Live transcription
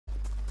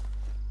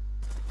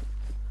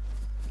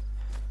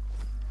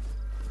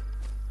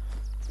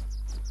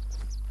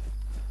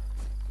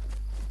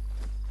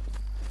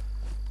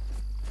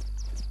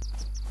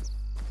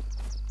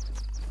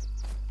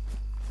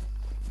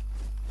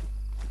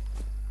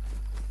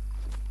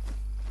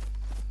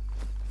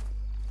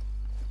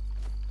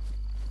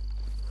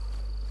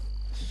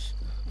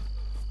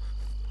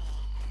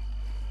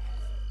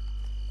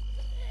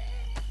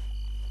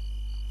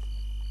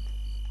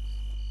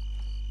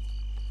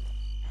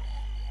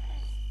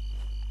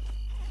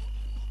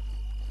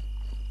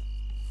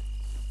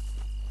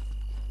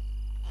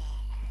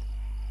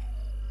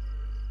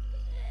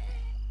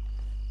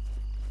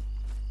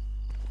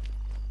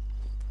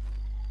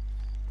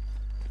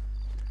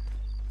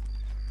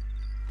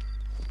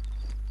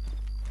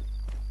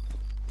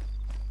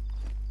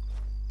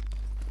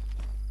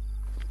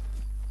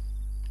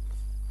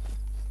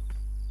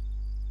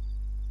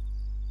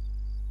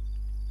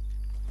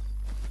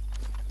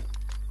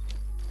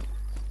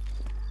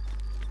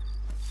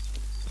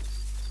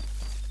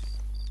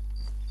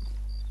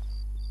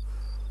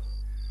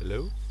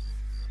Hello?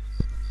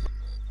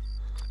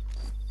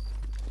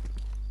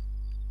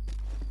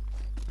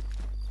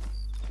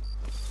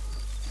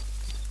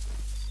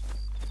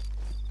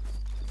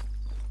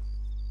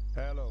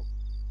 Hello.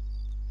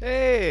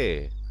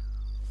 Hey!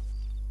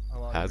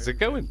 How are you, How's mate? it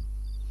going?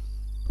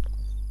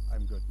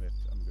 I'm good, mate.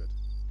 I'm good.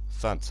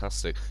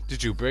 Fantastic.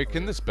 Did you break How are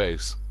in you? this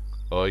base?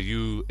 Or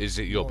is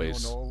it your No, no,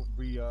 base? no.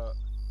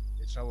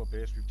 It's our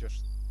base. We've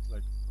just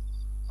like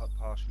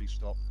partially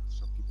stopped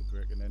some people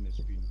breaking in. It's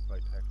been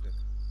quite hectic.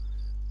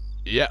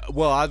 Yeah,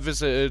 well, I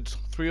visited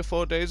 3 or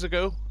 4 days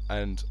ago,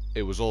 and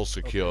it was all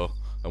Okay. secure,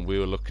 and we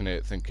were looking at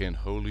it thinking,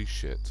 holy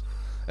shit.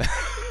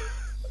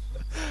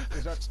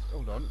 Is that?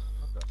 Hold on.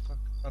 What the fuck?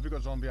 Have you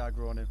got zombie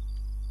aggro on him?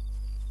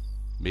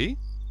 Me?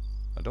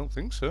 I don't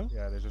think so.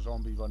 Yeah, there's a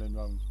zombie running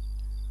around.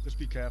 Just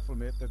be careful,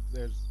 mate. That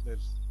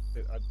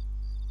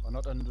I'm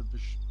not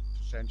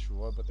 100%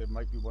 sure, but there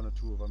might be one or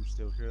two of them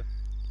still here.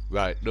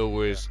 Right, So no be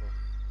worries. careful.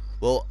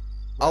 Well,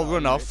 Where I'll are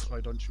run you, mate? off, So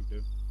I don't shoot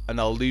him. and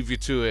I'll leave you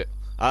to it.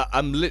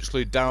 I'm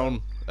literally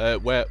down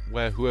where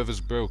whoever's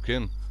broke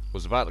in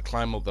was about to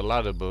climb up the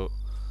ladder, but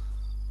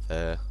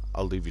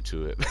I'll leave you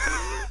to it.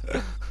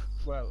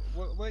 Well,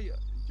 where you?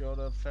 You're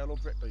a fellow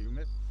Brit, are you,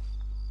 mate?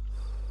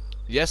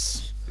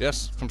 Yes,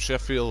 yes, from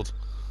Sheffield.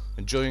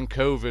 Enjoying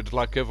COVID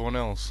like everyone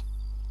else.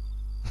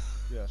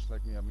 Yes,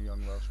 like me, I'm a young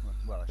Welshman.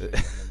 Well, I say young,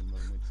 I'm in my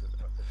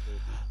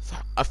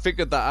mid-30s. I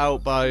figured that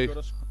out Have you by,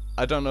 got a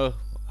I don't know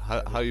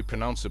yeah, how you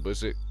pronounce it, but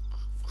is it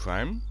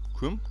Crime?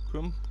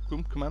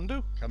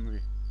 Commando? Cymru,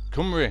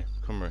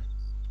 Cymru.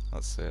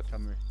 That's it.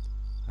 Cymru.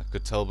 I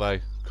could tell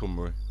by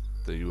Cymru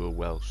that you were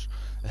Welsh.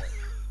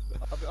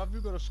 Have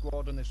you got a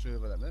squad on this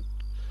server then,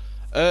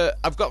 mate?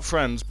 I've got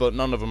friends, but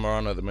none of them are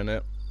on at the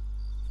minute.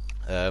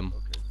 Okay.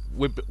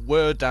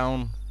 We're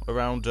down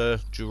around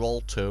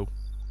Giralto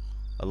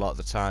a lot of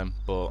the time,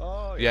 but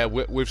Oh, yeah,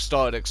 yeah. we've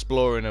started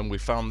exploring and we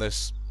found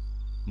this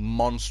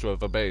monster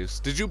of a base.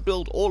 Did you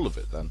build all of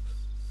it then?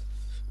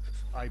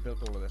 I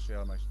built all of this,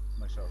 yeah,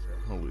 myself,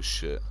 yeah. Holy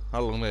shit. How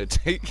long did it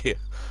take you?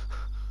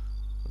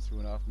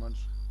 2.5 months.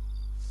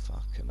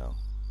 Fucking hell.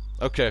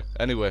 Okay,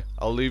 anyway,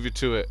 I'll leave you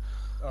to it.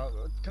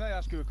 Can I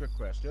ask you a quick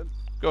question?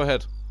 Go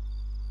ahead.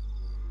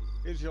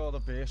 Is your the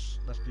base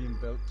that's being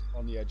built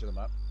on the edge of the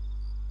map?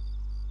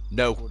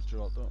 No, Towards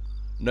Gibraltar?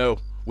 no.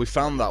 We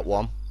found Not that yours,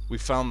 one. We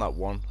found that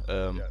one.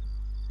 Yeah.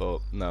 But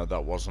no,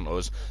 that wasn't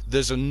us.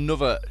 There's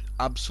another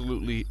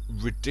absolutely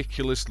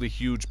ridiculously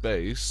huge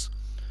base.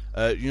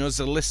 You know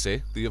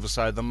Zalissi, the other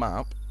side of the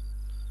map?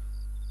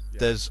 Yeah.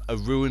 There's a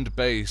ruined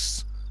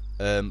base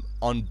on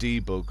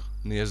Debug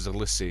near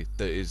Zalissi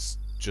that is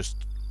just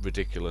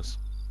ridiculous.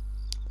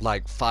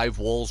 Like 5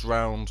 walls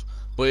round,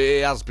 but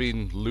it has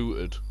been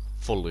looted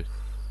fully.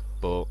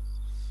 But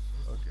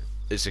Okay.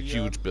 it's a The,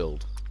 huge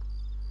build.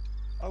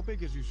 How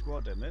big is your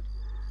squad then,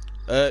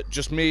 mate?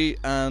 Just me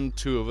and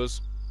 2 of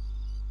us.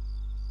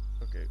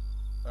 Okay.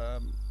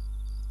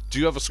 Do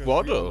you have a Because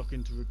squad we are or?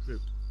 looking to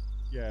recruit.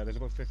 Yeah, there's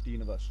about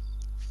 15 of us.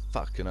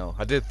 Fucking hell.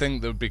 I did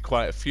think there would be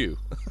quite a few.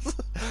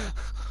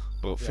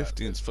 But Yeah,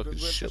 15's fucking we're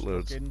just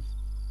shitloads. looking.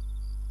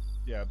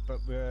 Yeah, but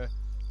we're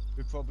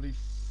probably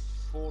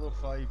 4 or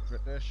 5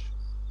 British,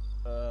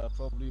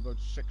 probably about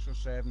 6 or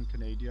 7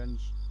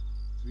 Canadians,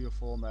 3 or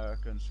 4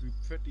 Americans. We've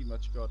pretty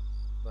much got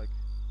like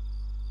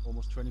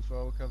almost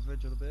 24-hour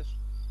coverage of the base.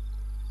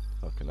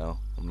 Fucking hell.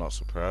 I'm not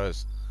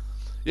surprised.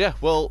 Yeah,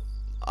 well,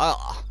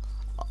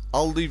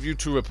 I'll leave you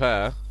to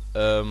repair,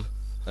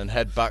 and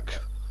head back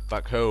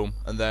home,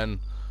 and then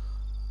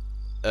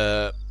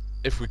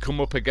if we come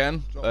up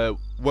again,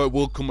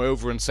 we'll come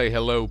over and say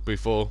hello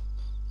before,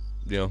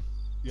 you know,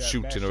 Yeah,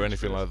 shooting or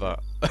message anything first, like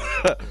mate.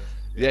 that. Message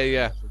first.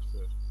 Yeah. Message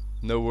first.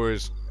 No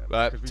worries. Yeah,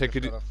 Right, because we take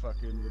just it. got a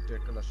fucking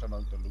ridiculous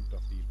amount of loot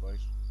off these boys.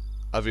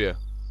 Have you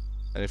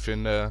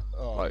anything Oh,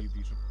 like you'd be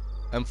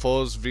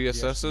M4s,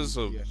 VSSs,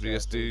 or VSD,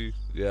 VSD?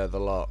 Yeah, the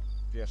lot.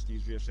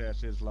 VSDs,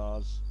 VSSs,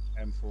 LARs,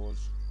 M4s,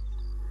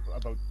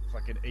 about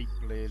fucking 8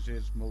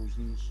 Blazes,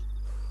 Mosens.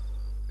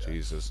 Yeah.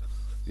 Jesus.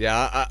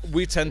 Yeah,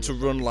 we tend to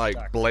run like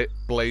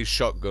Blaze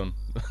shotgun,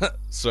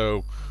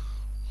 so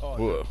Oh,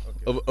 yeah,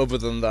 okay. other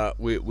than that,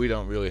 we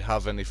don't really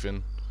have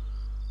anything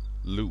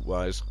loot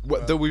wise.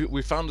 Though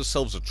we found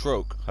ourselves a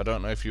truck. I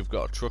don't know if you've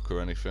got a truck or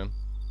anything.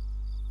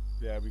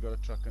 Yeah, we got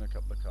a truck and a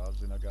couple of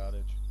cars in our garage.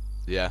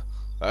 Yeah,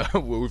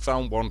 we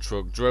found one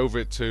truck, drove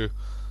it to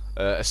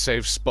a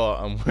safe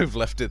spot, and we've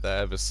left it there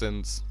ever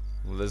since.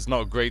 Well, there's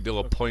not a great deal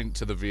of point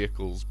to the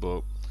vehicles,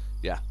 but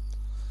yeah.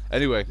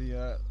 Anyway.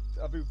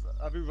 Have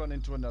you run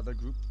into another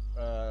group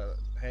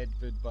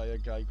headed by a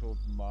guy called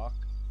Mark?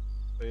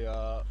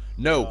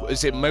 No,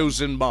 is it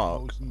Mosen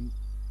Mark?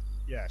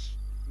 Yes.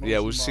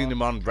 Yeah, we've seen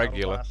him on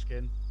regular.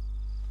 Baskin.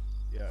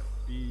 Yeah,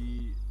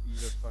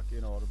 he's a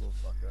fucking horrible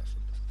fucker.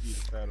 He's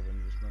a fair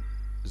Englishman.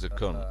 He's a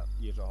cunt.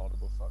 He's a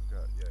horrible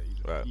fucker.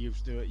 Yeah, he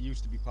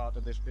used to be part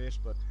of this base,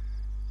 but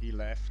he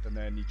left, and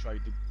then he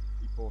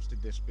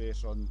posted this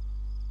base on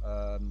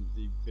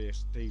the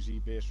Daisy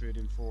base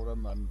raiding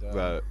forum, and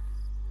right.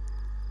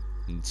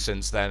 And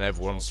since then,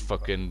 everyone's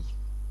fucking,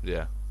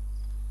 yeah.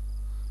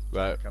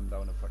 Right. Come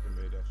down and fucking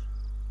raid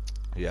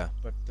us. Yeah.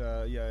 But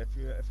yeah, if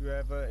you're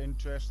ever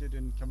interested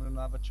in coming and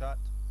have a chat,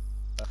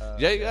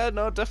 Yeah,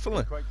 no,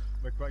 definitely.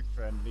 we're quite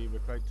friendly, we're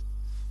quite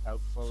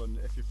helpful, and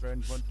if your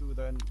friends want to,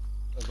 then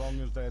as long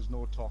as there's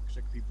no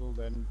toxic people,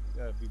 then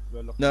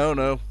we're looking.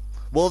 No.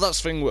 Well,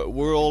 that's the thing.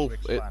 We're all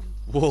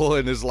we're all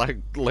in his like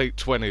late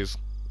 20s,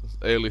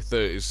 early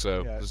 30s,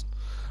 so Yeah.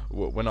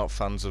 we're not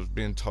fans of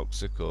being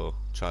toxic or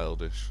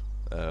childish.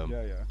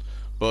 Yeah.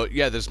 But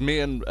yeah, there's me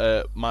and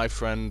my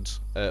friend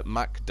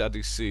Mac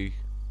Daddy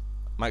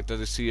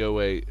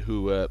C08,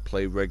 who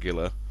play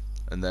regular,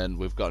 and then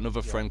we've got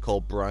another friend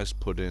called Bryce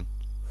Pudding.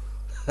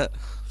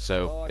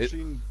 So I've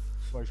seen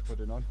Bryce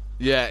Pudding on.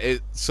 yeah,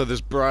 so there's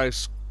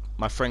Bryce,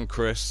 my friend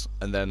Chris,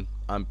 and then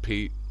I'm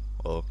Pete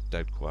or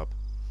Dead Quab.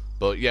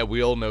 But yeah,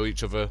 we all know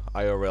each other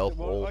IRL.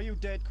 Well, are you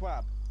Dead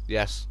Quab?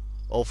 Yes,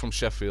 all from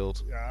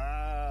Sheffield.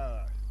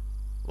 Ah.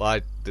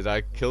 Why, did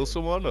I kill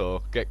someone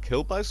or get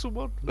killed by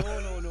someone? No.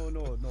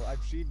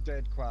 I've seen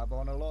Dead Quab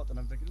on a lot, and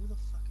I'm thinking, who the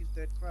fuck is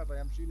Dead Quab? I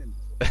haven't seen him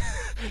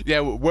before.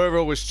 Yeah, we're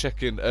always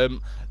checking.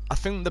 I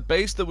think the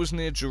base that was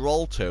near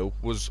Giralto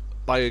was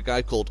by a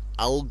guy called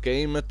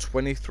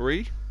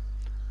Algamer23,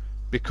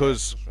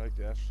 because That's right,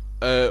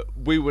 yes.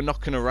 we were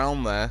knocking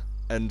around there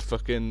and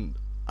fucking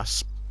I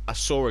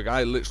saw a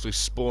guy literally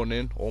spawn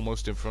in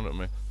almost in front of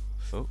me.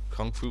 Oh,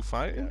 kung fu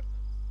fighting.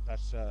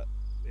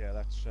 Yeah,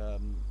 that's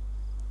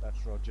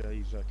Roger.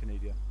 He's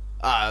Canadian.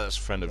 Ah, that's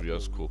a friend of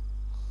yours. Cool.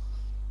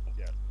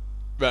 Yeah.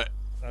 Right.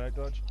 Alright,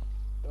 Dodge.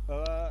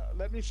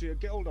 Let me see.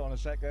 Hold on a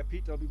sec.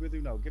 Pete, I'll be with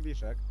you now. Give me a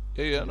sec.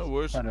 Yeah, no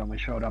worries. I only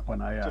showed up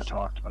when I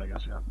talked, but I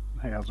guess, yeah.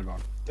 Hey, how's it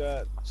going?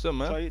 So,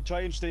 man.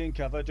 Try and stay in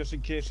cover just in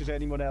case there's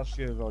anyone else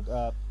here,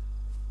 Rod.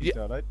 Yeah.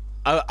 Alright?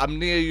 I'm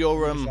near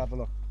your Just have a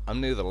look.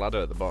 I'm near the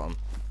ladder at the bottom,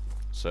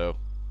 so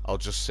I'll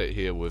just sit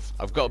here with.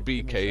 I've got a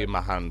BK in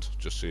my hand,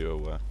 just so you're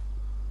aware.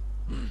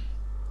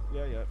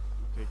 Yeah.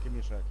 Okay, give me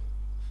a sec.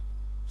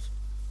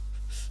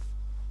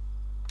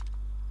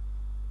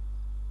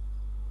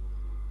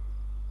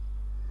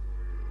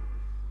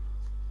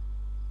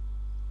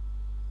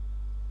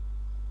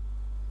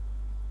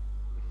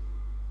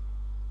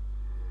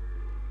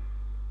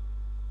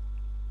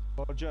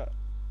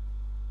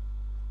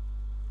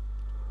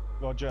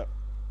 Roger.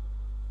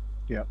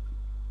 Yep.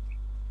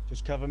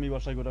 Just cover me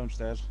whilst I go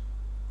downstairs.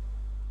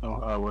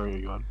 Oh, where are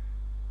you going?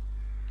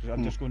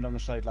 I'm just going down the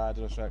side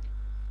ladder a sec.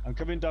 I'm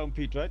coming down,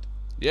 Pete, right?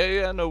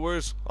 Yeah, no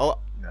worries.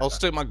 I'll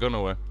stick my gun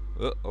away.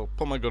 I'll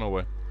put my gun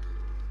away.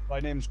 My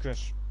name's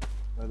Chris,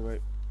 by the way.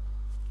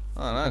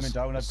 Oh, nice.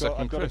 Coming down.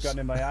 I've got a gun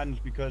in my hand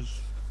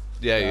because.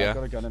 Yeah. I've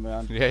got a gun in my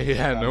hand.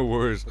 Yeah, no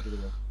worries. Do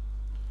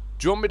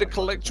you want me to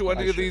collect you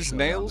any of these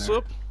nails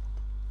up?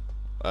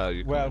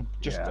 Well,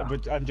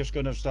 I'm just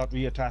gonna start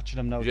reattaching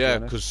them now. Yeah,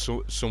 because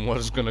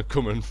someone's gonna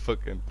come and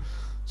fucking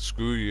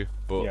screw you.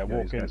 But yeah,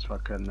 walk in. Guys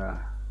fucking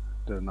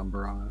did a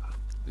number on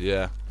it.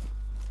 Yeah.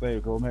 There you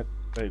go, mate.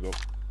 There you go.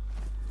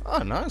 Oh,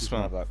 nice,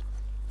 man.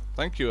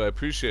 Thank you, I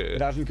appreciate it.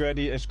 It hasn't got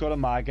any. It's got a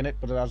mag in it,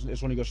 but it hasn't.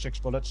 It's only got 6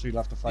 bullets, so you'll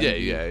have to find.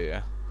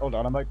 Yeah. Hold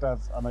on, I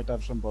might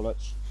have some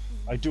bullets.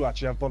 I do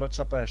actually have bullets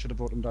up there. I should have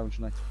brought them down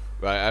tonight.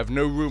 Right, I have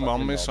no room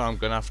on me, so I'm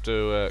gonna have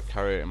to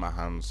carry it in my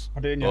hands.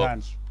 Put it in your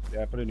hands.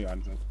 Yeah, put it in your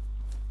hands, man.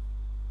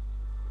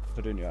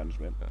 Put it in your hands,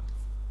 man. Yeah.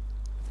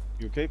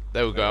 You okay?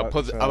 There we go.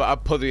 I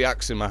put the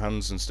axe in my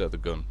hands instead of the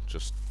gun,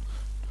 just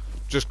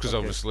because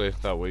obviously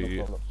that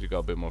way you got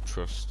a bit more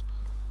trust.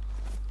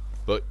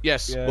 But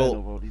yes,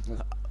 well,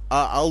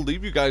 I'll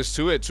leave you guys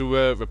to it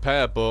to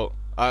repair, but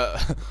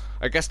I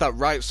guess that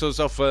writes us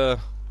off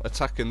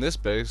attacking this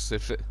base.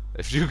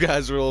 If you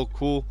guys are all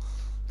cool,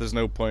 there's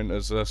no point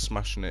as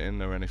smashing it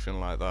in or anything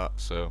like that.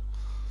 So.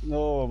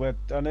 No,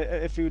 and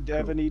if you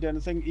ever need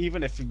anything,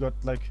 even if you got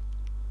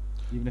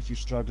even if you're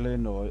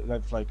struggling, or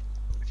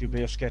if your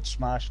base gets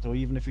smashed, or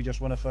even if you just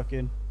want to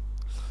fucking.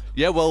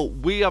 Yeah, well,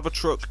 we have a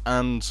truck,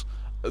 and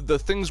the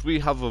things we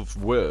have of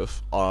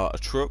worth are a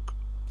truck.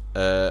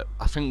 I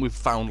think we've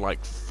found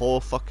like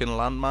 4 fucking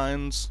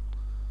landmines.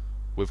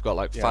 We've got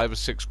like 5 or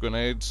 6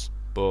 grenades.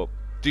 But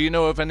do you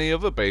know of any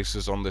other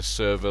bases on this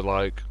server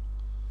like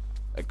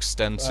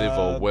extensive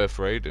or worth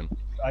raiding?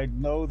 I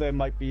know there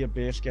might be a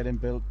base getting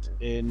built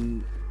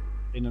in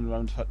and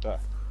around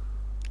Hutter.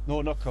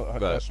 No, not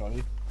Hutter.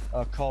 Sorry,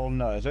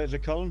 Colne. Is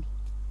it Colne?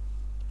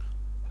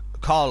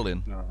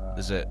 Carlin,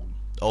 is it?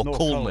 Or no,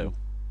 Colne?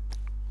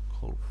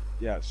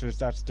 Yeah, so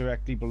that's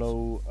directly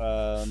below.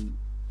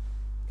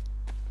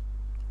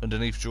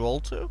 Underneath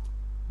Giralto?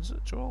 Is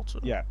it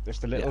Giralto? Yeah, it's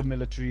the little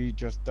military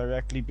just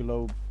directly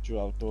below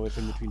Giralto. It's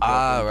in between.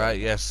 Right.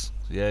 Yes.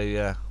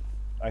 Yeah.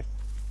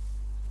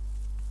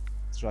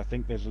 So I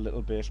think there's a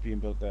little base being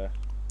built there.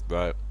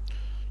 Right.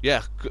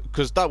 Yeah,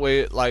 because that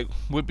way, like,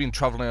 we've been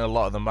travelling a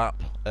lot of the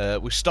map.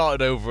 We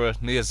started over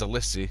near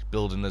Zalissi,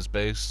 building this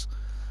base,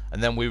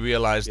 and then we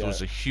realised there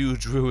was a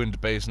huge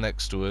ruined base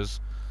next to us,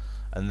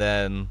 and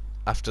then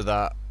after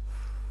that,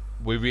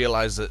 we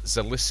realised that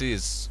Zalissi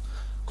is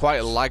quite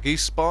a laggy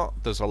spot.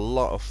 There's a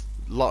lot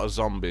of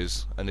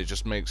zombies, and it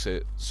just makes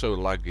it so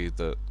laggy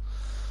that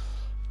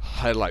I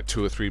had like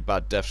 2 or 3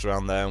 bad deaths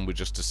around there, and we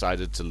just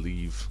decided to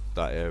leave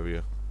that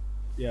area.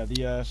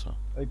 Yeah, So.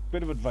 a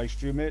bit of advice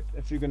for you, mate.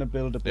 If you're gonna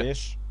build a Yeah.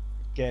 base,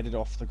 get it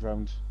off the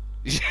ground.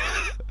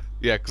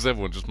 Yeah, because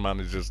everyone just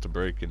manages to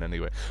break in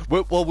anyway.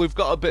 Well, we've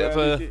got a bit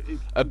Well, of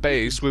a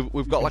base. We've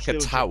you got can like a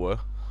still tower,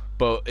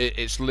 but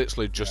it's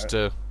literally just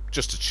Yeah.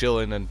 to chill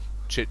in and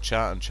chit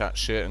chat and chat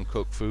shit and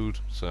cook food.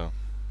 So,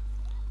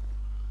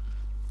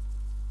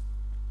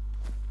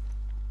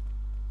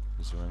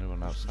 is there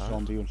anyone outside?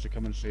 Zombie wants to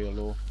come and say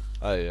hello.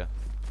 Oh yeah.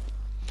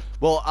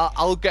 Well,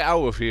 I'll get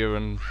out of here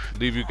and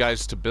leave you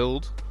guys to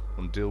build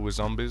and deal with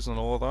zombies and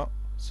all that.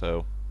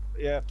 So.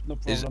 Yeah, no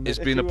problem. It's mate.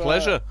 If been a you,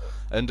 pleasure,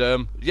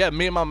 and yeah,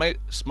 me and my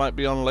mates might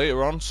be on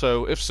later on.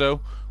 So if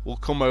so, we'll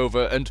come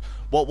over, and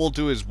what we'll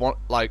do is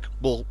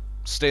we'll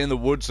stay in the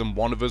woods, and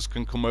one of us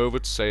can come over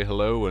to say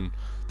hello, and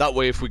that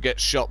way, if we get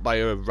shot by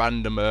a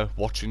randomer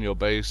watching your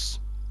base,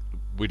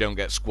 we don't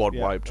get squad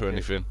Yeah, wiped or okay.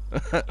 anything.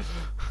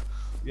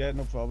 Yeah,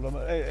 no problem.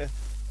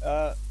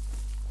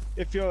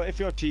 If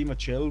your team are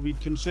chill,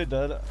 we'd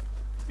consider,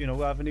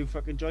 having you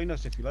fucking join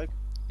us if you like.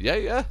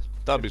 Yeah,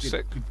 that'd be You-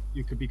 sick.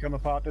 You could become a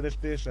part of this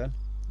base then.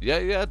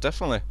 Yeah,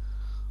 definitely.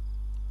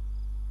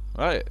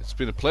 Right, it's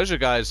been a pleasure,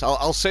 guys.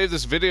 I'll save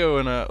this video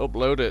and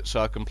upload it so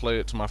I can play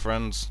it to my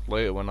friends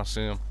later when I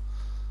see them.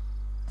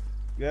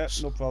 Yeah,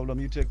 no problem.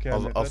 You take care.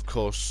 mate, Of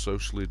course,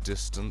 socially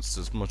distanced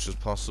as much as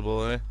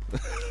possible, eh?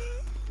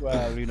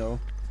 Well,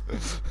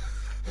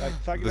 Right,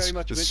 thank you very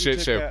much. This mate. You shit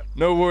take show. care.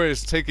 No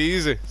worries, take it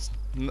easy.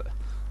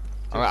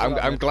 I'm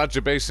mate. glad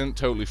your base isn't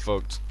totally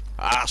fucked.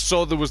 I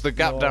saw there was the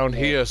gap No, down no.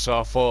 here, so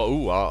I thought,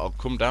 ooh, I'll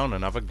come down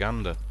and have a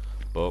gander.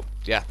 But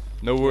yeah,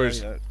 no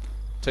worries. Yeah,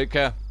 Take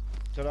care.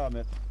 Ta-ra,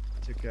 mate.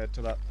 Take care.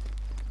 Ta-ra.